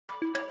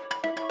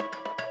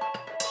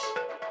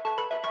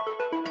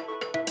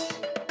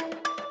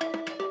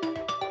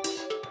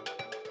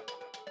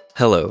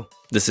Hello,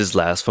 this is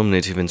Laz from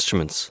Native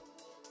Instruments.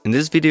 In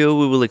this video,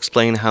 we will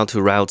explain how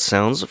to route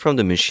sounds from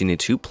the MASCHINE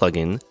 2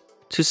 plugin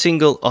to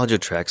single audio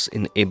tracks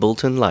in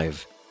Ableton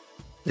Live.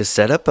 This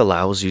setup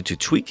allows you to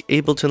tweak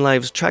Ableton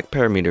Live's track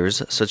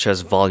parameters such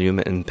as volume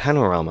and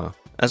panorama,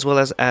 as well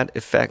as add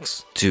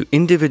effects to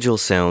individual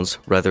sounds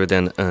rather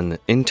than an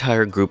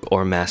entire group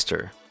or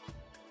master.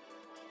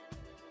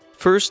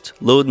 First,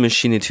 load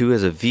MASCHINE 2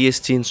 as a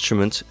VST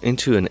instrument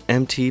into an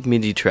empty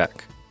MIDI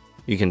track.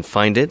 You can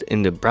find it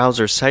in the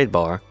browser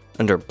sidebar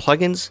under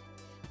Plugins,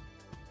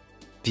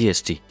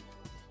 VST.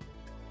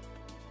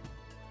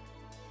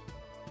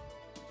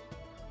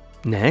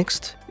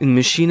 Next, in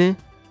MASCHINE,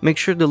 make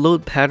sure the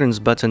Load Patterns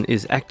button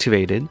is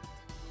activated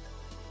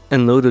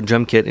and load a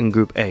drum kit in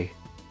Group A.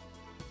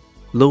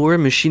 Lower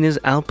MASCHINE's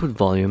output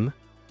volume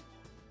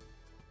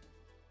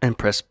and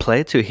press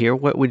play to hear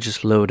what we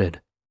just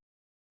loaded.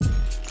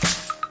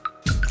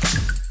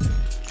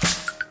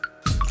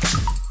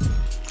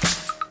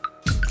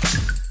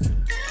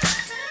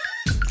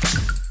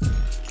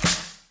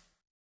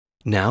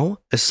 Now,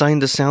 assign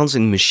the sounds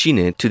in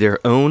MASCHINE to their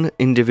own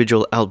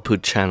individual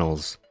output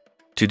channels.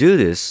 To do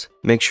this,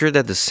 make sure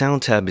that the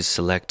Sound tab is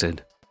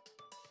selected.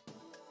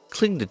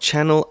 Click the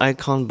Channel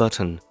icon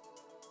button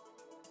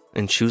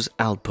and choose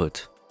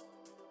Output.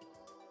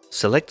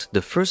 Select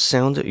the first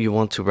sound you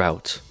want to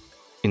route.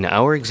 In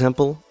our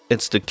example,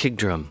 it's the kick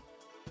drum.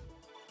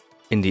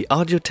 In the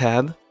Audio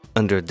tab,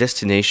 under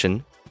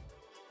Destination,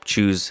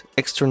 choose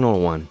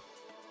External 1.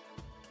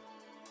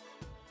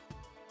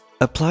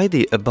 Apply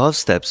the above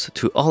steps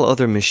to all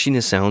other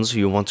MASCHINE sounds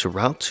you want to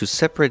route to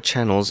separate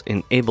channels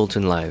in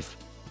Ableton Live,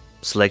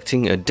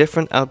 selecting a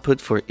different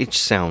output for each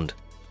sound.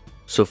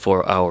 So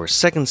for our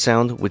second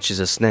sound, which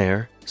is a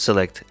snare,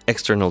 select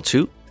External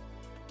 2.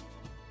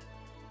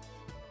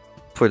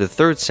 For the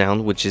third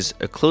sound, which is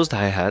a closed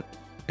hi-hat,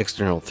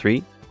 External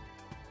 3,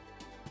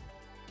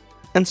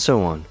 and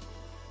so on.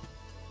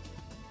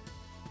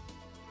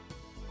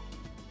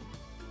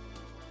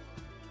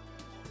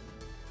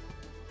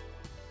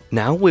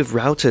 Now we've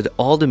routed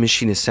all the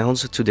MASCHINE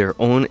sounds to their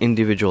own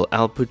individual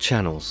output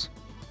channels.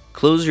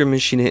 Close your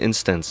MASCHINE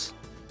instance.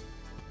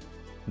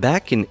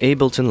 Back in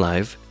Ableton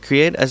Live,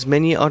 create as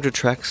many audio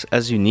tracks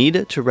as you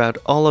need to route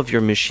all of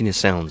your MASCHINE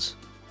sounds.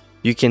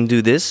 You can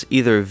do this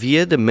either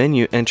via the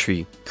menu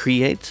entry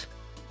Create,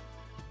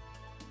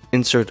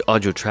 Insert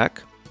Audio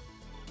Track,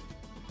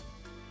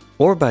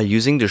 or by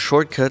using the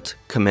shortcut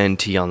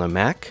Command-T on a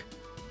Mac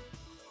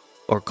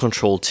or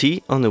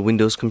Control-T on a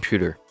Windows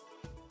computer.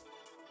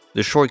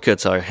 The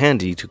shortcuts are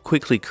handy to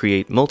quickly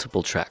create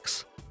multiple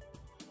tracks.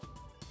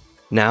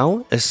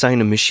 Now,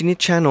 assign a MASCHINE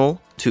channel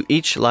to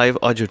each live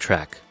audio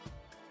track.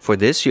 For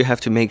this, you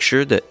have to make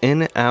sure the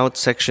In-Out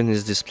section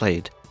is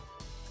displayed.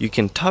 You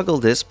can toggle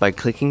this by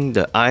clicking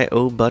the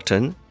I/O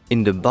button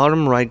in the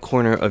bottom right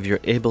corner of your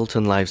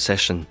Ableton Live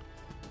session.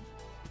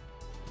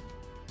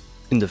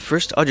 In the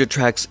first audio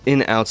track's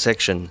In-Out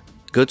section,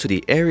 go to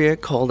the area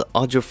called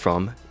Audio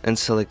From and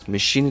select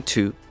MASCHINE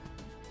 2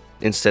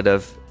 instead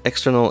of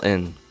External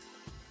In.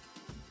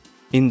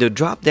 In the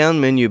drop-down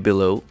menu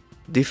below,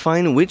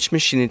 define which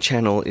MASCHINE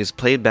channel is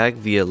played back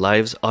via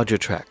Live's audio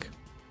track.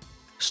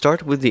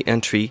 Start with the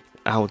entry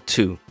Out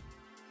 2.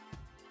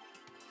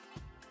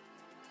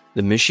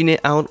 The MASCHINE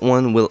Out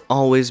 1 will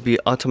always be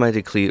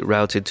automatically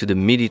routed to the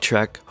MIDI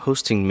track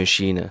hosting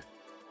MASCHINE.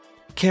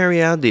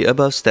 Carry out the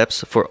above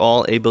steps for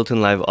all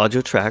Ableton Live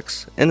audio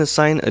tracks and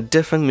assign a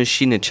different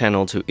MASCHINE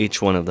channel to each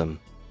one of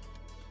them.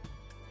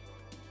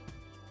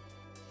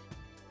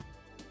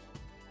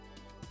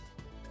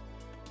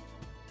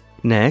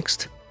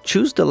 Next,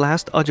 choose the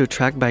last audio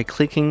track by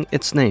clicking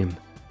its name.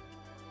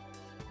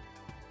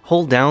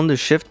 Hold down the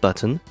Shift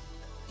button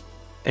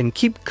and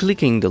keep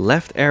clicking the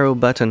left arrow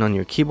button on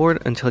your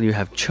keyboard until you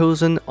have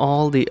chosen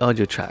all the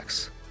audio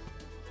tracks.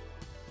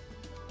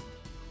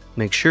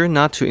 Make sure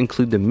not to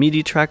include the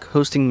MIDI track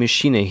hosting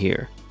MASCHINE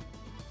here.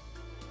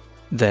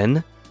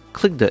 Then,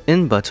 click the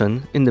In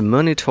button in the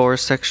Monitor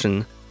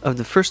section of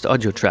the first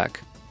audio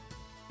track.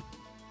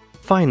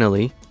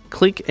 Finally,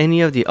 click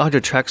any of the audio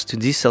tracks to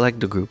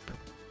deselect the group.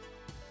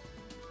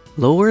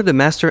 Lower the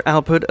master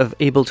output of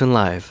Ableton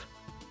Live,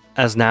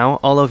 as now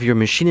all of your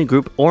MASCHINE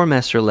group or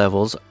master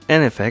levels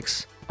and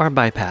effects are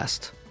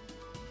bypassed.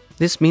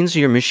 This means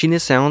your MASCHINE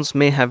sounds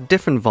may have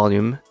different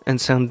volume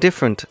and sound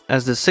different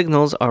as the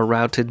signals are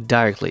routed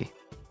directly.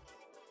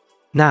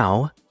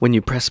 Now, when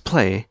you press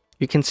play,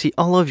 you can see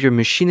all of your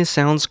MASCHINE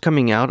sounds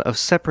coming out of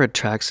separate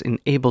tracks in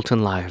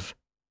Ableton Live.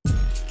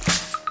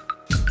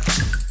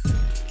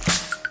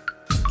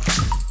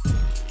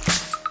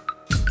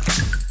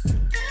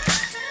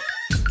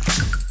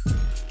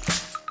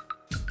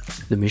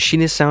 The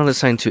MASCHINE sound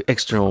assigned to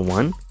External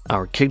 1,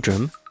 our kick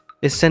drum,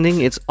 is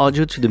sending its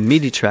audio to the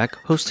MIDI track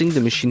hosting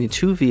the MASCHINE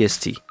 2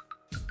 VST.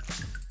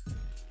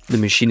 The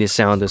MASCHINE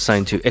sound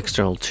assigned to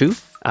External 2,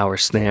 our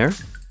snare,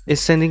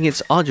 is sending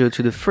its audio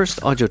to the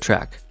first audio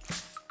track.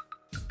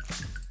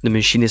 The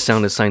MASCHINE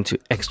sound assigned to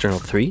External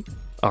 3,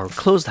 our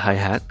closed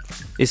hi-hat,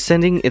 is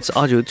sending its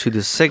audio to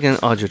the second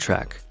audio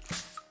track,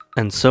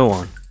 and so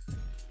on.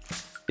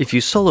 If you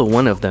solo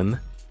one of them,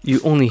 you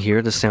only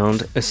hear the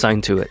sound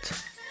assigned to it.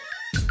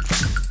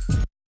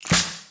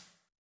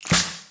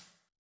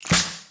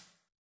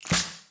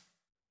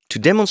 To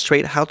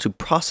demonstrate how to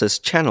process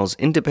channels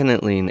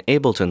independently in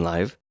Ableton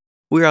Live,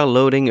 we are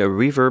loading a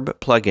reverb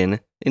plugin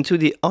into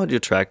the audio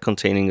track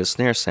containing a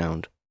snare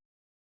sound.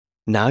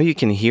 Now you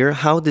can hear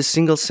how this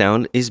single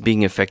sound is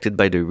being affected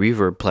by the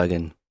reverb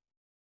plugin.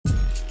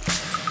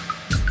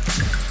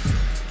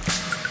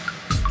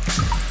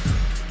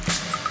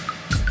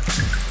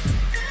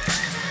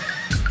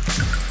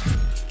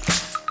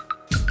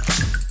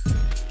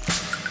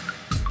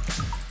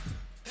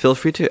 Feel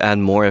free to add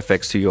more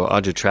effects to your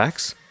audio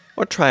tracks,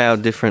 or try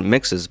out different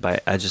mixes by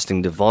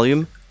adjusting the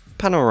volume,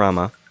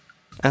 panorama,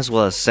 as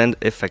well as send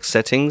effect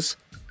settings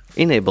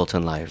in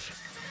Ableton Live.